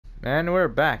And we're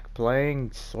back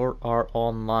playing Sword Art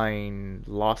Online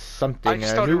Lost Something, I a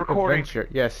started new recording. adventure.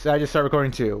 Yes, I just started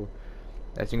recording too.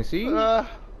 As you can see, We're I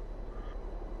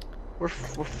am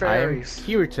fairies.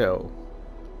 Kirito.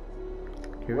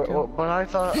 Well, but I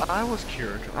thought I was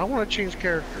Kirito. I want to change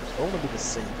characters. I want to be the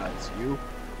same guy as you.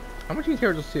 I'm gonna change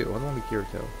characters too. I don't want to be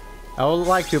Kirito. I would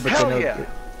like to, but Hell then yeah.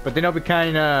 it'll be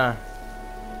kinda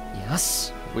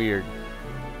Yes. weird.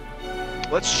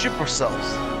 Let's ship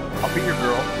ourselves. I'll be your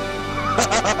girl.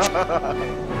 I'll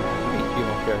be a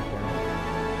female character.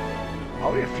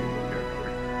 I'll be a female character.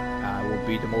 I will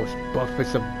be the most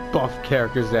buffest of buff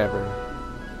characters ever.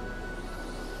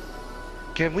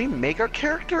 Can we make our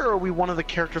character, or are we one of the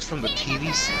characters from the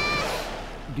TV series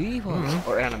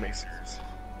or anime series?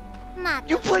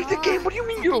 You played the game. What do you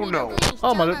mean you don't know?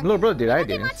 Oh, my little brother did. I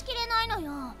didn't.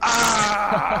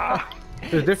 Ah!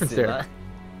 There's a difference there.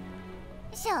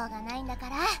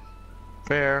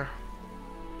 Fair.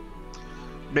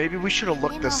 Maybe we should have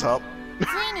looked this up.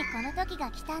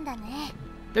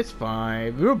 It's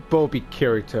fine. We'll both be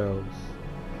Kiritos.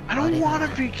 I don't want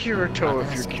to be Kirito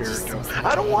if you're Kirito.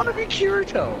 I don't want to be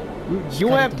Kirito. You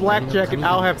have black jacket,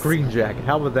 I'll have green jacket.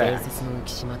 How about that?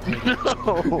 No.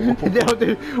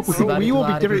 we will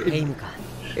be different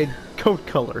in coat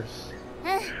colors.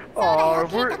 Oh,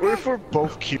 if we're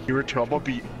both Kirito, I'm gonna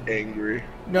be angry.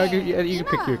 No, you can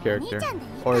pick your character.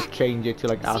 Or change it to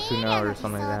like Asuna or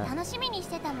something like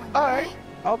that. Alright,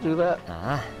 I'll do that.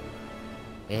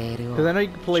 Because I know you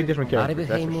can play different characters,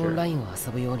 that's for sure.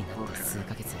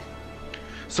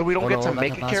 So we don't get to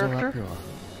make a character? I don't know.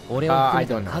 That I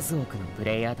don't know.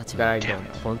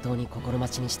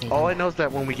 All I know is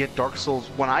that when we get Dark Souls,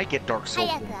 when I get Dark Souls,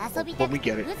 when we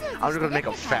get it, I'm just gonna make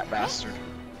a fat bastard.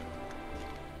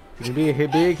 It's gonna be a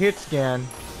big hit scan.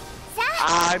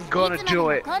 I'm gonna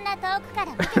do it.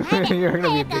 You're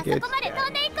gonna be a big hit.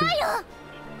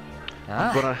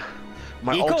 I'm gonna...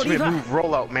 My ultimate move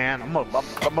rollout, man. I'm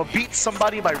gonna beat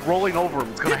somebody by rolling over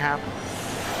him. It's gonna happen.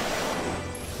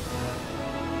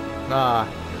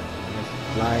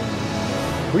 Flying.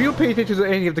 Will you pay attention to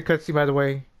any of the cutscene, by the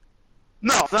way?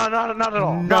 No, not at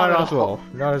all. Not as well.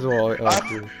 Not as well.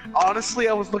 Honestly,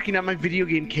 I was looking at my video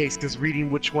game case, just reading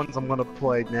which ones I'm gonna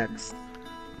play next.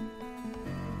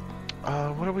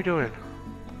 What are we doing?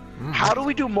 How do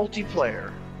we do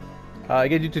multiplayer? You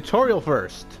gotta do tutorial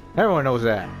first. Everyone knows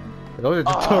that. Those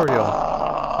are tutorial.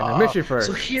 And the mission first.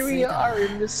 So here we are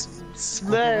in this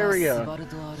area.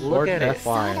 Look at it.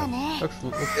 F1. Looks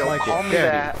like Call it. me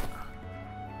that.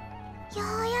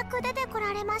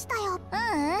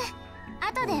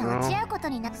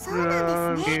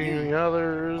 Getting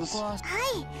others.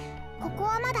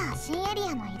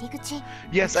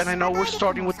 Yes, and I know we're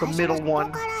starting with the middle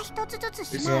one. It's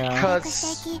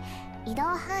because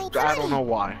I don't know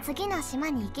why.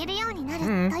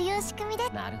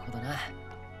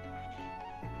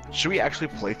 Should we actually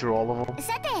play through all of them?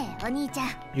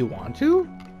 You want to?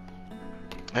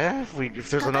 Yeah, if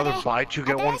there's another buy two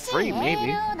get one free,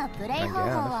 maybe. I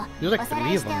guess. There's like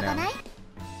 3 of them now.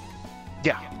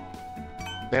 Yeah.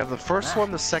 They have the first one,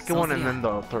 the second one, and then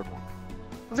the third one.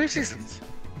 3 seasons.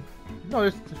 No,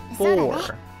 there's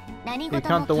 4. You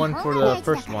count the one for the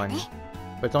first one.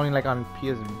 But it's only like on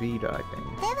PS Vita, I think.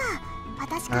 Oh, I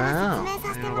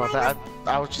don't know about that.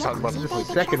 I was just talking about This is the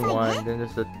second one, then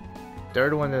there's the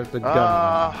third one, there's the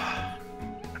gun.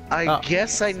 I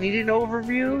guess I need an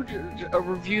overview, a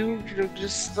review,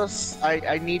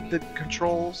 I need the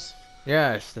controls.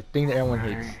 Yes, the thing that everyone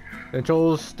hates.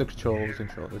 Controls.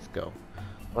 Let's go.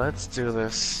 Let's do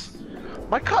this.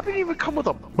 My copy didn't even come with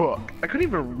a book. I couldn't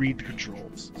even read the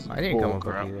controls. I didn't come with a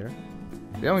book either.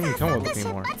 They don't even come with a book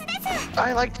anymore.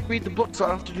 I like to read the book so I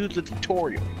don't have to do the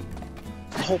tutorial.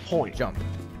 The whole point. Jump.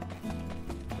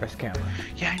 Press camera.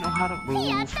 Yeah, I know how to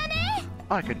move.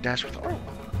 Oh, I could dash with... Oh.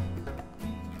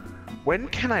 When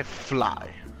can I fly?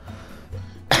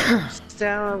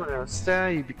 Stamina,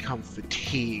 you become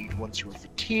fatigued. Once you are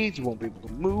fatigued, you won't be able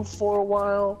to move for a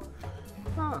while.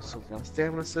 Oh, so we've got a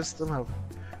stamina system.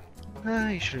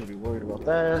 You shouldn't be worried about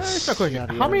that. That's not question.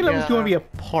 How many levels do you want to be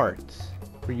apart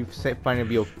for you find it to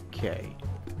be okay?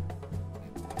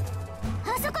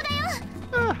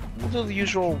 We'll do the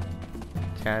usual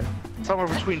 10. somewhere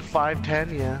between 5,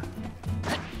 10, yeah.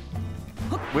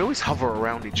 We always hover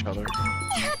around each other.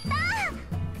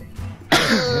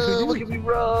 Look at me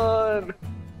run!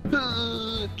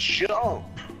 Jump!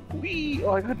 Wee!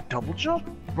 Oh, I got double jump?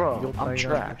 Bro, I'm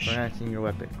trash. Enhancing your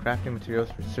weapon. Crafting materials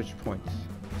for search points.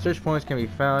 Search points can be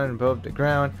found above the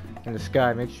ground in the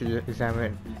sky. Make sure to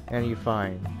examine any you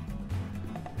find.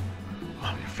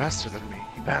 Oh, you're faster than me,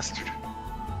 you bastard.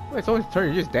 Well, it's always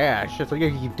turn. You just dash. That's what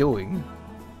you keep doing.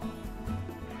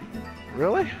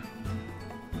 Really?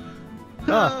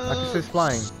 Oh, I can see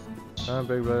flying. Oh,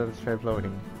 big brother, let's try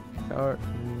floating. Or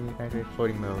activate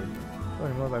floating mode.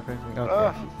 Floating mode by pressing.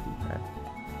 Okay.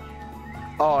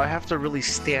 Oh, I have to really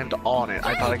stand on it.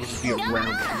 I thought I could be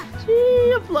around it.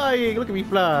 Gee, I'm flying! Look at me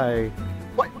fly!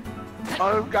 What?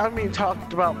 I mean,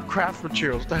 talked about craft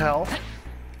materials. What the hell?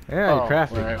 Yeah, you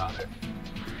crafted. Right.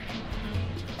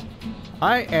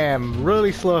 I am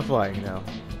really slow flying now.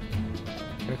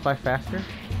 Can I fly faster?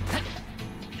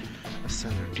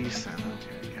 Ascend or descend.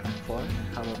 Okay, can I fly?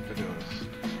 How do I do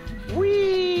this?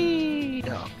 Whee!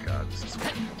 Oh god,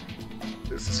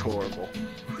 this is horrible.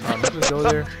 I'm just gonna go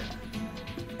there.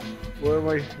 Where am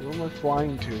I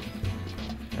flying to?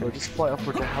 Do I just fly up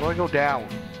or down? How do I go down?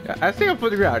 Yeah, I think I'm put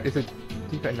the ground. Is it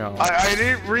D-pad? No. I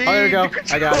didn't read. Oh, there we go.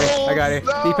 The I got it. I got it.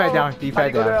 controls! D-pad down. No! D-pad How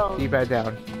do I go down. D-pad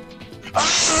down.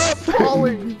 Ah,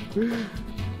 falling.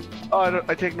 Oh,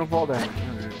 I take no fall damage.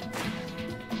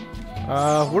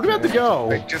 Where do we have to go?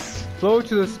 I just. Flow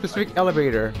to the specific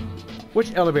elevator.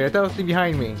 Which elevator? I thought it was the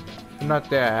behind me. Not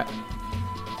that.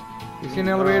 You see an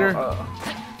elevator?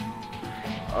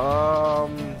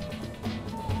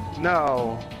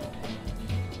 No.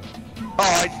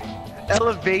 Oh,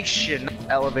 elevation,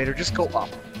 elevator. Just go up.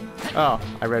 Oh,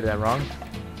 I read that wrong.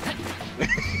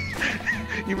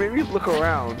 You made me look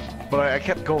around, but I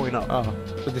kept going up. Oh,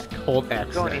 so just hold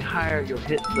X. Go any higher, you'll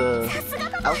hit the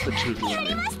altitude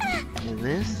limit. And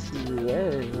this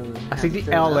I see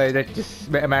the L that just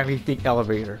automatically think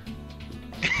elevator.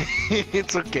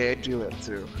 It's okay, I do that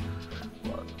too.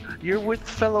 You're with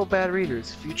fellow bad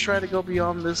readers. If you try to go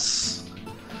beyond this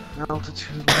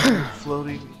altitude,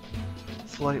 floating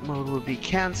flight mode would be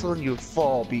cancelled and you'd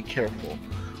fall. Be careful.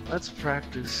 Let's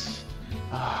practice.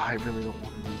 I really don't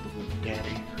want to leave the room,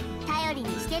 Daddy.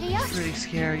 Pretty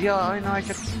scary. Yeah, I know I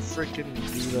can freaking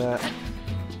do that.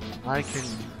 I can.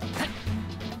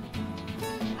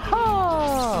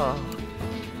 Ha!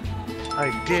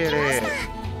 I did it.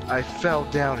 I fell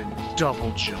down and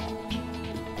double jumped.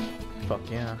 Fuck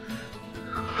yeah.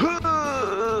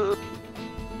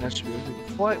 That should be in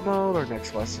flight mode. Our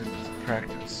next lesson is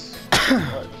practice.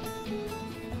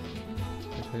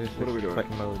 What are we doing?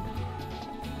 Flight mode.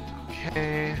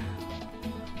 Okay.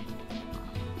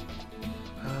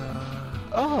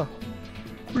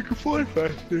 We can fly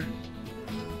faster.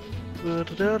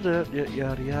 Yada yada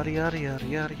yada yada yada yada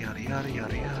yada yada yada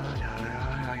yada yada.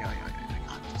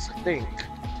 I think.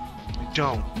 I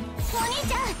don't.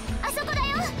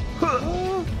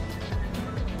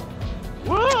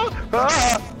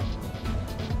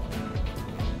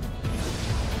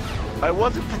 I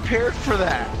wasn't prepared for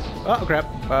that. Oh crap!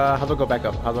 How do I go back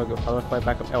up? How do I fly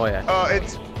back up? Oh yeah.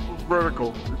 It's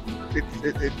vertical.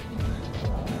 It.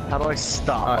 How do I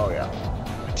stop? Oh yeah.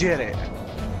 I did it.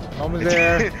 Almost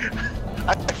there.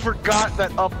 I forgot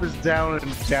that up is down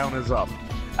and down is up,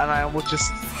 and I almost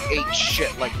just ate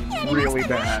shit like really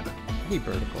bad. I hate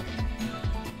vertical.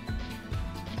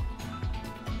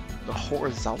 The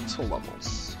horizontal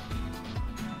levels.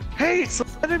 Hey, some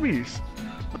enemies!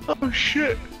 Oh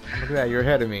shit! Look at that, you're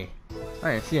ahead of me.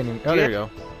 I didn't see any. Oh, there you go.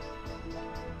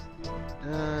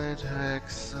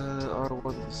 Attacks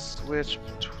R1 to switch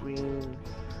between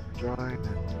drawing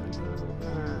and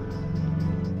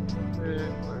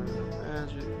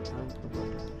magic.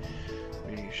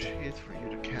 Sheath for you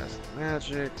to cast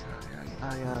magic.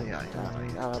 Yada.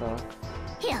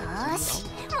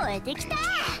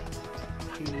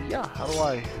 Yeah, how do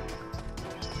I?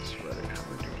 Sweat it. How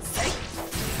do I do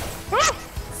it?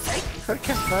 How to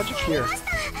cast magic here?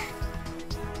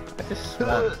 I just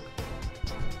swung.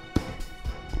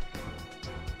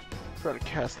 Try to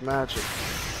cast magic.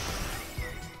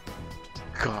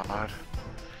 God.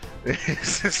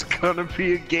 This is gonna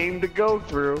be a game to go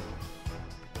through.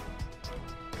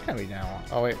 Can't be now.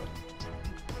 Oh wait.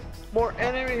 More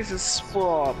enemies have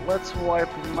spawned. Let's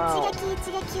wipe them out.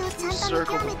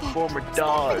 Circle to perform a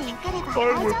dodge.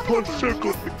 I would put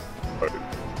circle.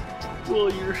 Well,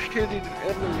 you're hitting an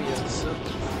enemy instead of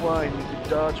flying. You can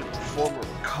dodge and perform a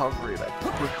recovery that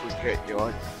quickly get you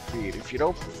on your feet. If you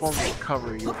don't perform the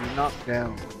recovery, you'll be knocked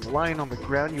down. When lying on the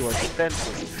ground, you are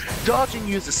defenseless. Dodging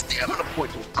uses stamina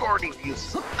points, while guarding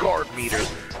uses a guard meter.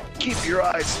 Keep your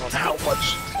eyes on how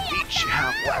much each you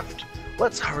have left.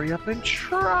 Let's hurry up and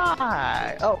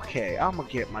try. Okay, I'm gonna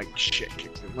get my shit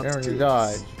kicked in. Let's do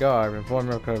dodge, this. guard, perform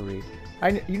recovery.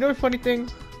 You know the funny thing?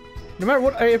 No matter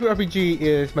what RPG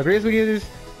is, my greatest weakness is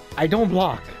I don't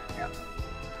block.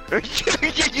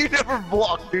 You never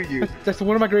block, do you? That's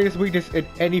one of my greatest weaknesses in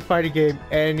any fighting game,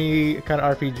 any kind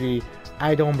of RPG.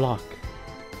 I don't block.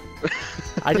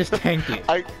 I just tank it.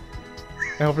 I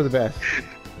hope for the best.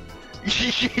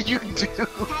 You do.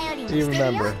 You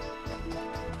remember.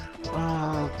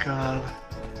 Oh god.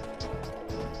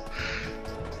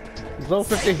 Low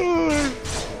 50.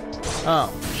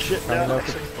 Oh. Shit, I now don't know I if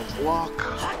it- have to block.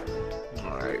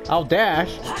 Alright. I'll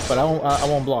dash, but I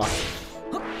won't block.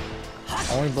 I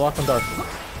only block on Darcy.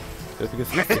 Just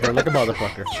because you're like a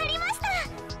motherfucker.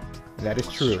 That is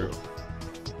true.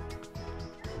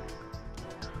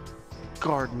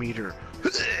 Guard meter.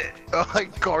 I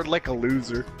guard like a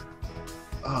loser.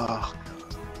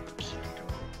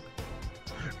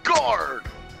 Guard!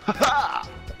 Ha!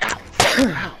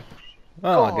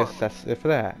 Oh, I guess that's it for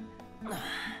that. I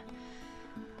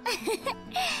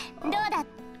forgot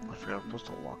I'm supposed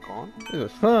to walk on. This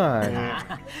was fun.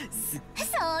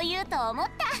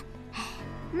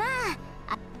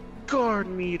 Guard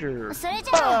meter. それじ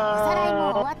ゃあおさらい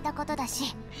も終わったことだ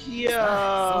し。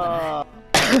 Yeah.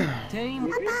 店員も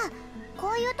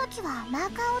こういう時はマ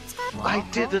ーカーを使う。 I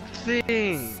did the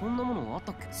thing. そんなものあっ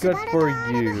たっけ？ Good for シュ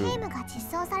バルダーレム you. ヘイムが実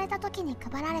装された時に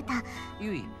配られた。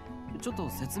ゆい、ちょっと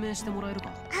説明してもらえるか？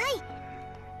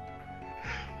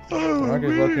 Oh, Mark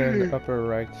is located in man. the upper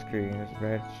right screen. It's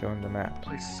red showing the map.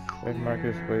 Place is Red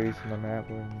marker clear. displays on the map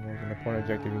when there's an important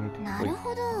objective you need to なる complete.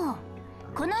 ほど。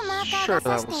このマーカー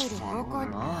が指している方向。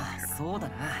ああ、そうだ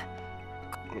な。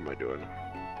 What am I doing?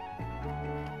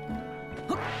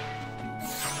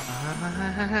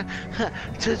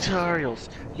 Tutorials.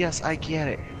 Yes, I get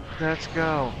it. Let's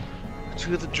go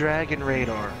to the dragon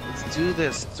radar. Let's do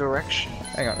this direction.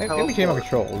 Hang on, let me change my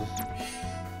controls.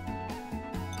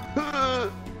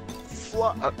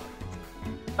 Fly.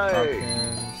 Hey.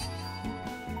 Options.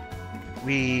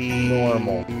 We.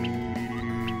 Normal.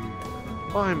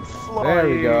 I'm flying. There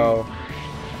we go.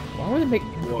 Why would it make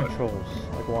What? controls?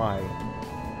 Like why?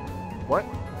 What?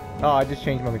 Oh, I just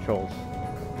changed my controls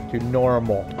to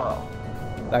normal, Oh.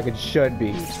 like it should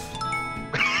be. よ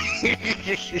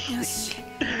し。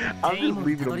 I'm 店員 just も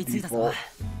leaving たど them り着いたぞ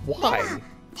default.。Why?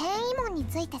 転移門に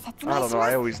ついて説明 I し don't ます know.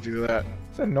 I always do that.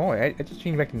 It's annoying. I just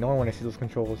change back to normal when I see those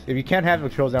controls. If you can't have the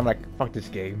controls, then I'm like, fuck this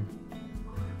game.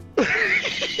 I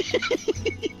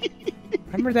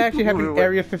remember they actually having Wait.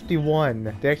 Area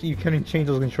 51. They actually, you couldn't change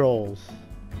those controls.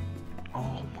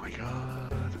 Oh my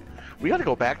god. We gotta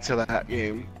go back to that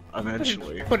game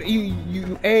eventually. But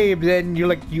you aim, then you're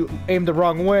like, you aim the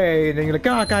wrong way, and then you're like,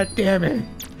 oh, god damn it.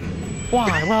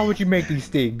 Why? Why would you make these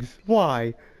things?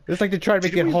 Why? It's like they try to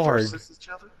make Did it we hard. versus each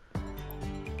other?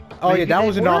 Oh yeah, Maybe that they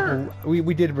was an were. awful.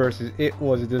 We did versus. It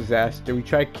was a disaster. We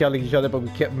tried killing each other, but we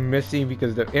kept missing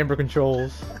because of the Ember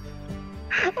controls.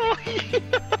 Oh yeah.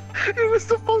 It was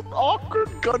the most awkward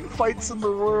gunfights in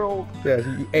the world. Yeah,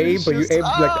 you aim, It's but you just- aim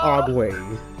like ah! Ogway.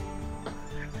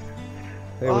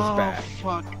 It was Oh bad.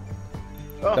 fuck.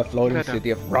 Oh, The floating goddamn. city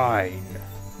of Rhine.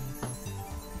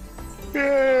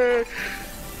 Yay!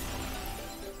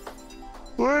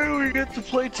 Where do we get to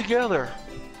play together?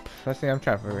 That's the thing I'm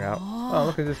trying to figure out. Oh,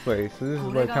 look at this place. So this is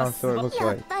what a town store looks やっ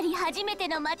like. ぱり初めて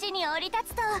の町に降り立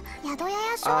つと宿屋や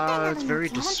商店 Ah, な it's どの very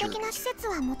基本的な施設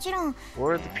はもちろん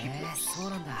Where are the へ people? え、そう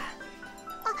なんだ。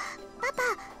パパ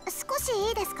少し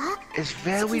いいですか It's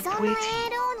既 very 存の pretty.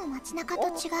 ALO の街中と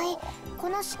違いこ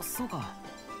のしそうか。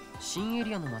新エ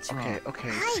リアの街は Okay, okay,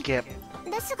 Hi. skip.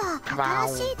 ですが Come on.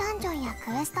 新しいダンジョンや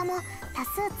クエストも多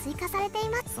数追加されてい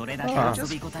ますそれだけあ遊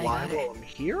び応えがあ Fly る。 on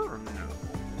here or no?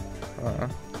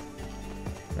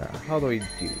 Now, how do we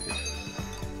do this?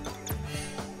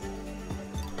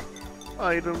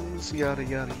 Items, yada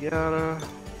yada yada.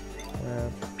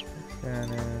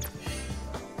 Scanner.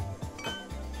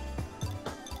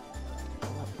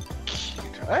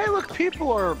 Cute. Hey, look,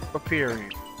 people are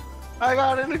appearing. I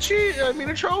got a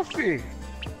trophy.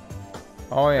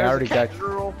 Oh yeah, There's a cat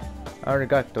girl. I already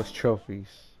got those trophies.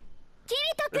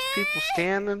 There's people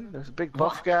standing. There's a big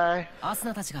buff guy. アス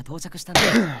ナたちが到着したんだ。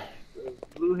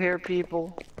 Blue hair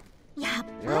people. やっ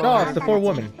Yeah. No, it's the four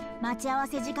women. 待ち合わ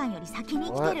せ時間より先に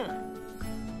来てる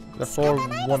The four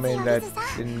women that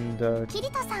in the キリ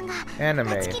トさんが anime.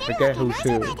 断ち切れる Forget わけない who's じ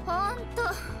ゃ who. ないほんと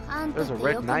あんた There's って a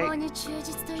red 欲 knight. 望に忠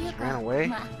実という Just か ran away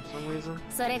まあ for some reason.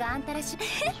 それがあんたらしい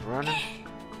Just running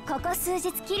ここ数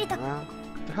日キリト around. What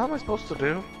the hell am I supposed to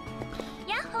do?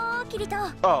 ヤッホーキリト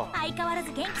Oh, 相変わら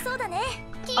ず元気そうだね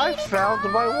I found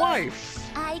my wife.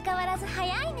 相変わらず早い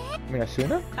ね I mean,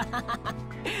 Asuna?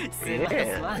 すまん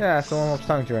すまん。 Yeah, that's the one I'm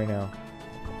talking to right now.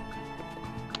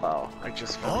 Oh, I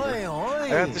just found her. お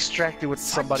い I got distracted with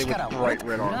somebody with bright red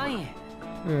ブラ armor. イン、エ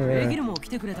Yeah. ギルも来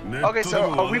てくれた。 Okay,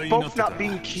 so are we both not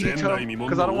being Kirito?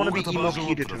 Because I don't want to be emo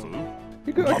Kirito.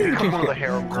 You could, I'll you become could one of the change,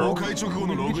 harem 公 girls. 開直後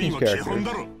のログインは You 基本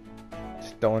だろ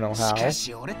just don't know し how. か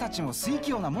し俺たちも水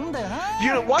教なもんだよな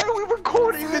You know, why are we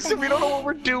recording this if we don't know what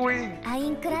we're doing? アイ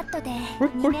ンクラッドで We're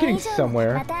 2年 getting 以上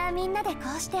somewhere. またみんなでこ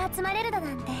うして集まれるだ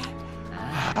なんて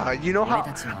You know how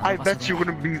I bet you're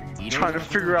gonna be trying to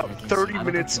figure out 30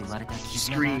 minutes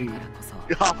stream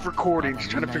off recording, just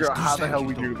trying to figure out how the hell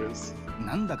we do this.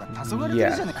 なんだか黄昏て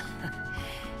るじゃね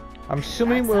I'm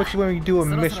assuming when we do a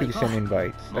mystery to send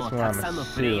invites. That's what I'm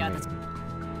assuming.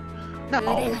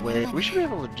 No way. We should be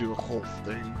able to do a whole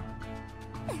thing.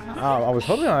 I was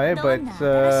hoping on it, but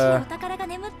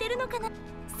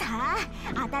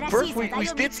First, we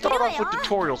did start off with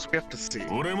tutorials. We have to see.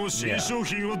 俺も新商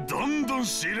品をどんどん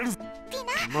仕入れる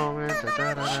Moment.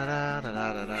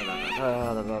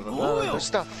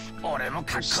 Stuff. 俺も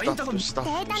かっこいいとこ Stuff. デ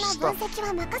ータの Stuff. 分析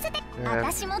は任せて Yeah.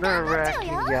 私も頑張っちゃう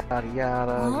よ Yada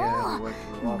yada.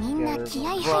 Oh, minna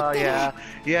kiai Well, haitteru.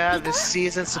 yeah. This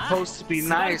season's supposed to be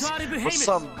nice, but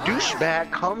some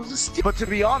douchebag comes to steal. But to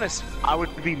be honest, I would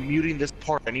be muting this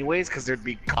part anyways because there'd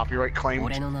be copyright claims.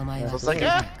 俺の名前は So it's like,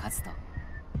 eh. カズト。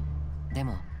で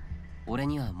も、俺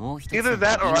にはもう一つ Either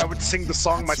that or I would sing the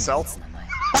song myself.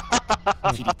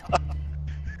 キリト。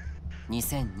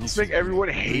 Just make everyone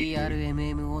hate me.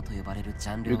 VRMMO と呼ばれるジ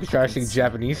ャンル you を could try to sing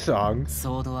Japanese songs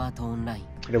ソードアートオンライン。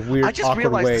 in a weird, I just awkward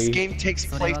realized this way. game takes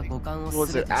それ place. は五感を Was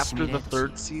全 it てシミ after ュレ the ート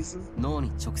third し season? 脳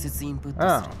に直接インプット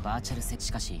するバーチャル設置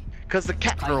しかし Because the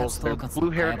cat girl's the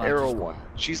blue-haired arrow one.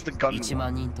 She's the gun 1 one.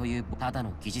 万人というただ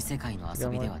の疑似世界の遊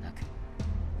びではなく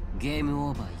ゲーム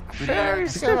オーバープレイヤ Very ー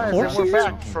sad. And we're season?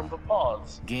 back from the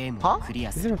pause. ゲームをクリ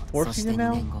アする Is it a fourth そして season 2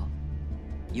 now? 年後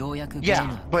ようやくゲー Yeah,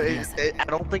 ムが but クリアされ I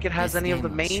don't think it has any of the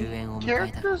main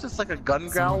characters. It's like a gun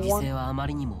その ground 犠牲 one. はあま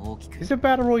りにも大きく Is it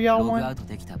Battle ロ Royale グア one? ウト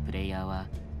できたプレイヤーは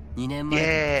2年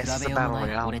前 Yes, と比べようもな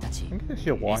the Battle い Royale. 俺たち I think I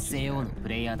should watch it. SAO のプ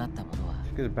レイヤーだった者は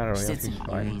Because Battle 施 Royale 設 seems に入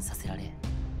fine. 院させられ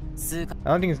数か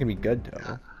I don't think it's gonna be good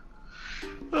though.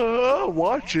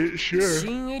 Watch it, sure.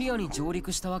 新エリアに上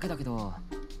陸したわけだけど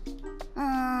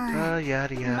Yada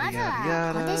yada yada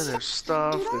yada. There's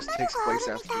stuff. This takes place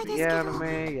after the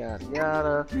anime. Yada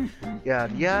yada.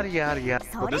 Yada yada yada yada.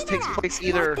 But this takes place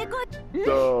either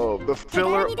the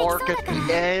filler arc at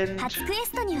the end, 初クエ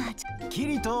ストには キ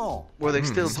リト where they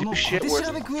still その do shit 小手 where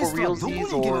調べ it's クエ for ストはどこに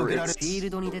realsies 行けば or 受けられ it's フィール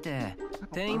ドに出て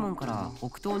天門から北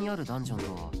東にあるダンジョンと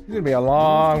It's gonna be a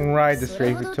long ride to それ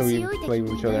straight ほど until we 強い play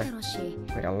敵 with も each いない other. だろうし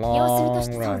Like a 要す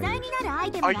ると long 素材 ride. になるア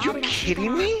イテム Are があ you るらしい kidding から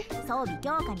me? 装備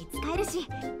強化に使えるし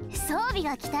装備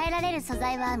が鍛えられる素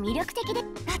材は魅力的で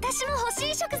私も欲し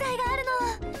い食材がある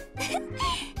の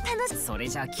楽しそれ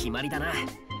じゃ決まりだな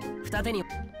二手に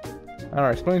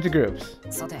Alright, split into groups.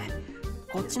 さて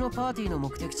こっちのパーティーの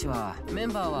目的地はメン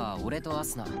バーは俺とア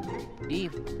スナリ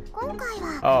ーブ今回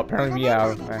は Oh, apparently, yeah,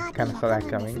 I kind of saw that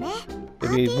coming.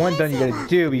 There'd be one thing you gotta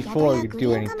do before you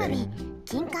do anything.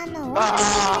 金冠の大きな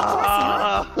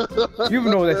Ah! You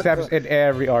know this happens in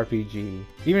every RPG,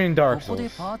 even in こ Dark こで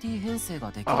Souls. パーティー編成が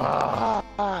できる Ah!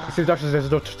 Since Dark Souls, there's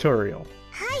no tutorial.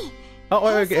 Oh,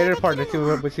 wait, wait, edit part. Let's see.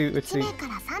 1名か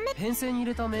ら3名編成に入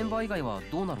れたメンバー以外は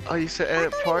どうなる Oh, you said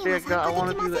edit party? I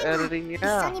want to do the editing. 一緒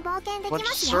Yeah. に冒険でき Bunch ま of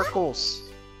すよ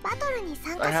circles. バトルに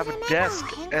参加 I す have る a メンバーを desk,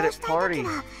 変 edit 更したいとき party.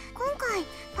 は今回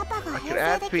パパが I 編 could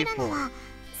add 成できるの people. は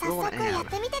早速やっ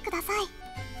てみてください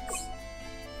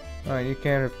Alright, you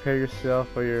can prepare yourself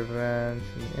for your events.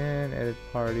 And edit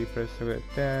party. Press the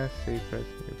best. Save press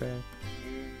your best.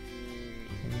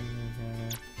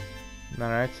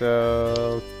 Alright,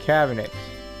 so cabinet.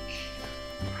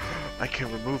 I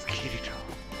can remove Kirito.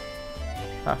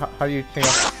 How do you think?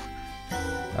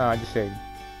 Oh, I just saved.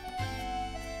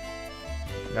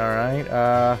 Alright,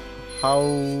 how...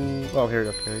 Oh, here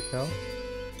we go.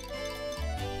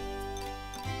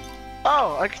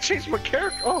 Oh, I can change my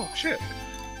character. Oh, shit.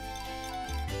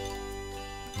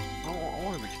 I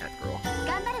want to be cat girl.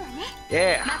 頑張るわね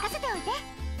Yeah. 任せておいて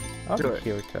I'll Do be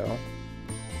it. Kirito.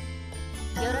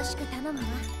 よろしく頼むわ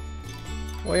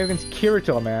What against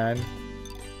Kirito, man?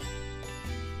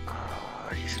 Oh,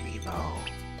 he's an emo.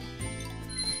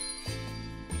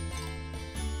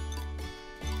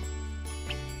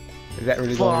 Is that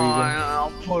really the only Fine, reason?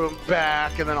 I'll put him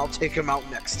back and then I'll take him out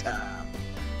next time.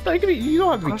 No, you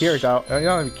don't have to be Kirito. You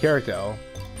don't have to be Kirito.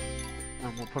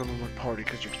 I'm gonna put him in my party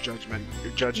because you're judging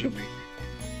me.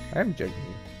 I am judging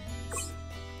you.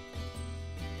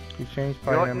 You change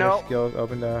You know party what? member No. skills,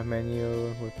 open the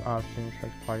menu with options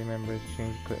like party members,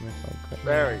 change equipment, so equipment.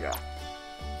 There we go.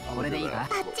 これでいいか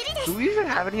バッチリです Do we even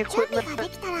have any 準 equipment? 備がで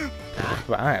きたら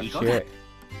But I have You go shit.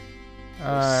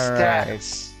 Alright.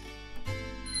 Stats.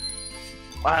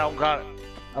 I don't got it.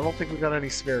 I don't think we got any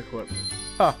spare equipment.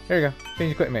 Oh, there you go.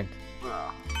 Change equipment.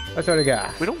 Oh. That's what I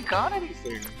got. We don't got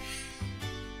anything.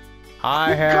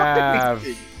 I We got have.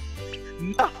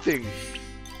 anything. Nothing.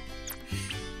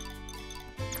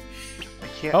 I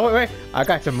can't. Oh, wait. I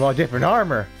got some more different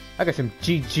armor. I got some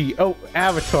GGO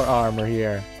Avatar armor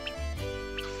here.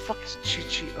 fuck is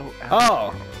Chi-Chi-O?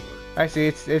 Oh! I see.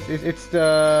 It's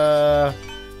the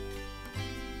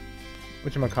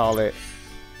whatchamacallit.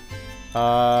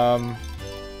 Hang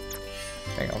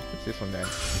on. What's this one then?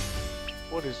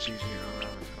 What is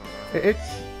Chi-Chi-O?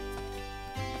 It's.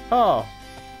 Oh.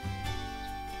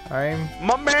 I'm.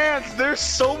 My man, there's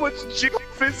so much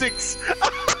geophysics.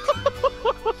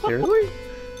 Seriously?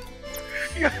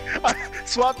 Yeah,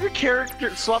 swap your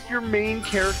character, swap your main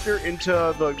character into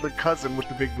the cousin with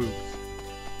the big boobs,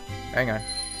 Hang on.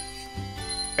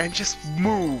 and just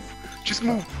move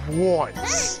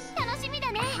once. 楽しみ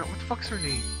だね。 What the fuck's her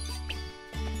name?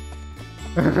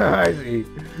 I see.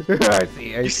 I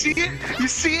see. I You see it? You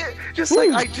see it? Just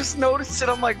like I just noticed it.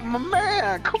 I'm like, my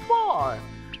man, come on.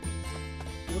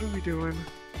 What are we doing?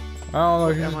 I don't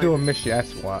know. She's Am just I- doing a mission.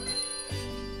 That's what.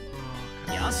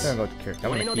 I'm よし gonna go with the character.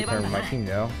 I'm gonna keep her in my team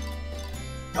though.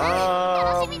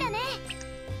 楽しみだね。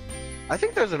 I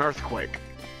think there's an earthquake.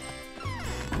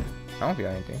 I don't feel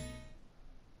anything.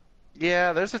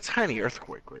 Yeah, there's a tiny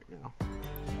earthquake right now.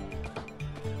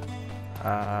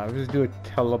 Let's do a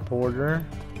teleporter.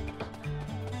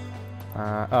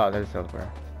 Oh, there's a teleporter.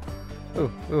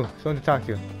 Ooh, someone to talk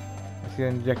to. I see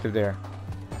an objective there.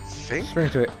 Think? Spring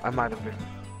to it. I might have been.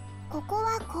 ここ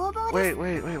は工房です。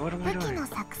 Wait, what am I 武器 doing? の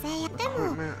作成やで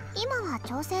も Equipment. 今は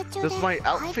調整中で Does my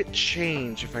はい outfit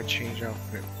change if I change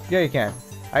outfit? Yeah, you can.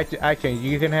 I change.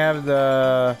 You can have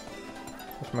the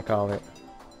whatchamacallit.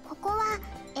 ここは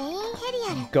エインヘリ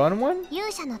アル Gun one? 勇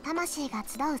者の魂が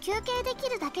集う休憩でき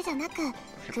るだけじゃなく Okay,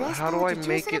 ク but エスト how を do I 受注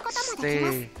make する it こともでき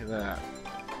ます stay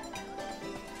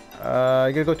that?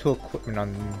 You gotta go to equipment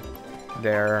on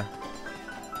there.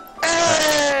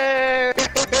 Hey!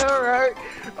 Alright,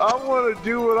 I'm gonna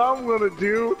do what I'm gonna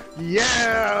do.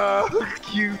 Yeah!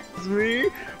 Excuse me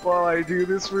while I do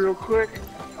this real quick.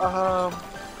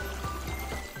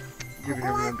 Give me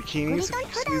my 振り bikinis, と普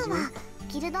excuse 段 me. は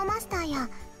ギルドマスターや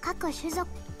各種族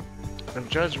Don't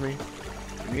judge me.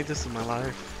 I need this in my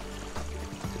life.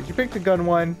 Did you pick the gun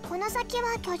one? この先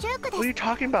は居住区で What are す you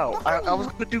talking about? I was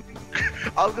gonna do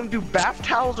I was gonna do bath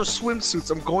towels or swimsuits.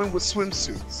 I'm going with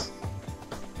swimsuits.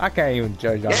 I can't even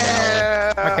judge on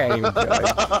that one. I can't even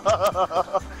judge.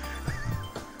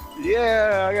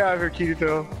 Yeah, I got her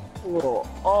Kirito. A little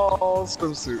all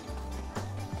swimsuit.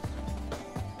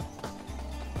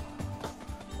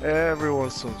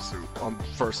 Everyone's swimsuit on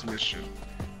first mission.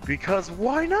 Because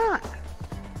why not?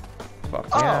 Fuck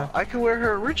Oh, yeah. I can wear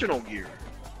her original gear.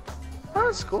 Oh,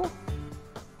 that's cool.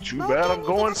 Too bad I'm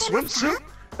going swimsuit.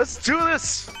 Let's do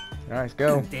this. Alright, let's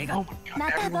go. 手 Oh が my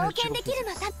また god, 冒 everyone 険できる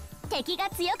のか敵が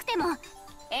強くても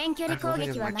遠距離 I've 攻 only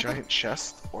撃 in は my また giant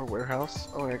chest or warehouse.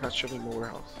 Oh, I got shit in the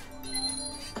warehouse.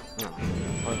 No,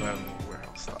 I have no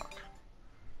warehouse stock.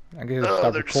 I guess I'll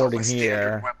stop they're just all recording my standard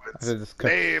here. weapons. After this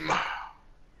cut. Lame. I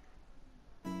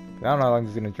don't know how long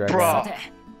this is gonna drag Bruh. out. さて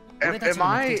Am- 俺たち am の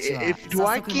I- 目的地は if- do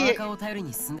I 早速マー get- カーを頼り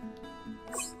に進んで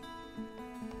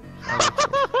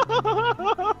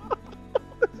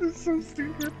This is so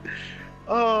stupid.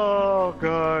 Oh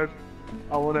god.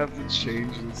 I won't have to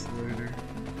change this later.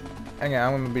 Hang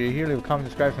on, I'm gonna be here. Leave a comment,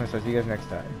 subscribe, and I'll see you guys next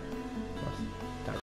time.